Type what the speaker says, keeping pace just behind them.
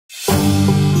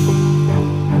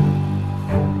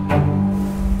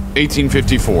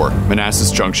1854,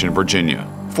 Manassas Junction, Virginia.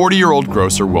 40-year-old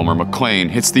grocer Wilmer McLean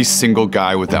hits the single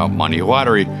guy without money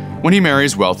lottery when he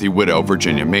marries wealthy widow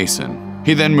Virginia Mason.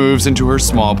 He then moves into her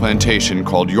small plantation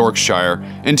called Yorkshire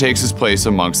and takes his place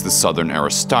amongst the southern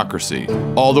aristocracy,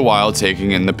 all the while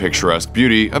taking in the picturesque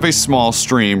beauty of a small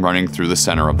stream running through the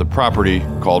center of the property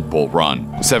called Bull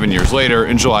Run. 7 years later,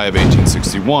 in July of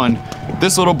 1861,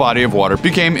 this little body of water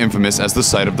became infamous as the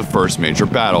site of the first major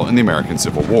battle in the American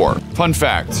Civil War. Fun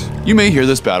fact, you may hear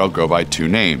this battle go by two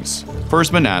names: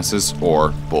 First Manassas or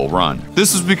Bull Run.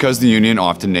 This was because the Union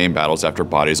often named battles after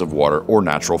bodies of water or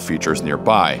natural features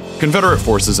nearby. Confederate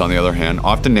forces, on the other hand,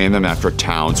 often named them after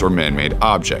towns or man-made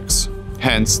objects.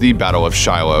 Hence, the Battle of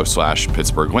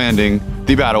Shiloh/Pittsburgh Landing,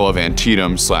 the Battle of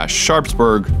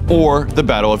Antietam/Sharpsburg, or the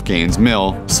Battle of Gaines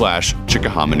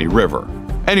Mill/Chickahominy River.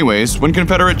 Anyways, when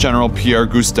Confederate General Pierre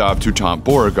Gustave Toutant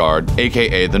Beauregard,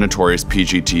 aka the notorious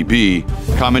PGTB,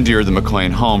 commandeered the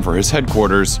McLean home for his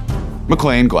headquarters,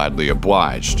 McLean gladly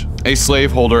obliged. A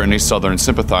slaveholder and a Southern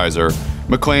sympathizer,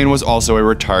 McLean was also a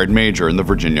retired major in the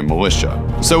Virginia militia.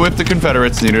 So if the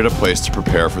Confederates needed a place to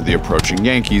prepare for the approaching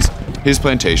Yankees, his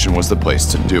plantation was the place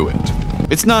to do it.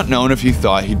 It's not known if he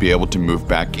thought he'd be able to move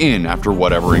back in after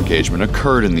whatever engagement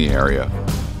occurred in the area,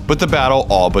 but the battle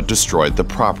all but destroyed the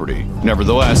property.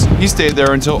 Nevertheless, he stayed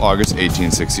there until August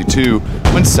 1862,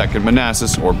 when Second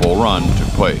Manassas or Bull Run took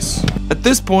place. At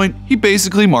this point, he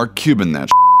basically marked Cuban that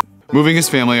moving his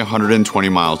family 120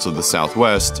 miles to the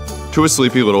southwest to a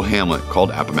sleepy little hamlet called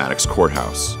Appomattox Court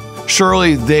House.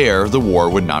 Surely there the war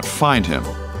would not find him.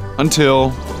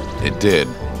 Until it did.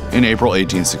 In April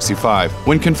 1865,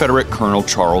 when Confederate Colonel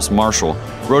Charles Marshall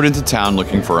rode into town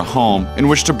looking for a home in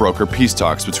which to broker peace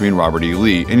talks between Robert E.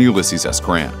 Lee and Ulysses S.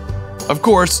 Grant. Of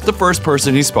course, the first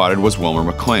person he spotted was Wilmer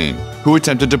McLean, who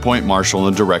attempted to point Marshall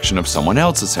in the direction of someone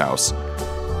else's house,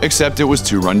 except it was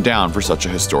too run down for such a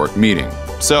historic meeting.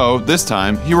 So, this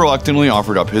time, he reluctantly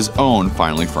offered up his own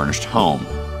finely furnished home.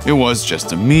 It was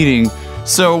just a meeting,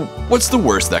 so what's the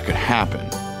worst that could happen?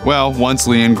 Well, once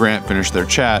Lee and Grant finished their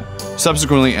chat,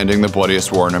 subsequently ending the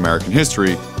bloodiest war in American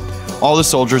history, all the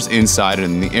soldiers inside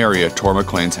and in the area tore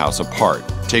McLean's house apart,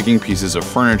 taking pieces of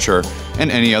furniture and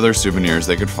any other souvenirs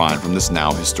they could find from this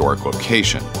now historic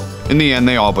location. In the end,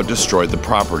 they all but destroyed the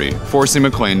property, forcing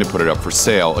McLean to put it up for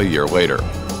sale a year later.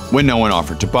 When no one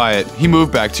offered to buy it, he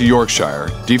moved back to Yorkshire,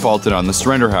 defaulted on the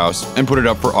surrender house, and put it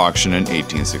up for auction in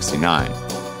 1869.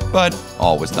 But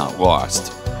all was not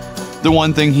lost. The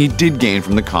one thing he did gain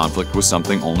from the conflict was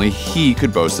something only he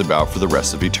could boast about for the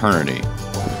rest of eternity.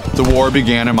 The war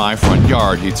began in my front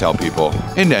yard, he'd tell people,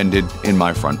 and ended in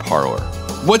my front parlor.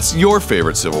 What's your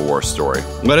favorite Civil War story?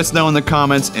 Let us know in the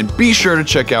comments, and be sure to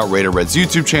check out Raider Red's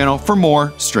YouTube channel for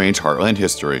more strange Heartland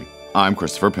history. I'm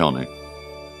Christopher Pilney.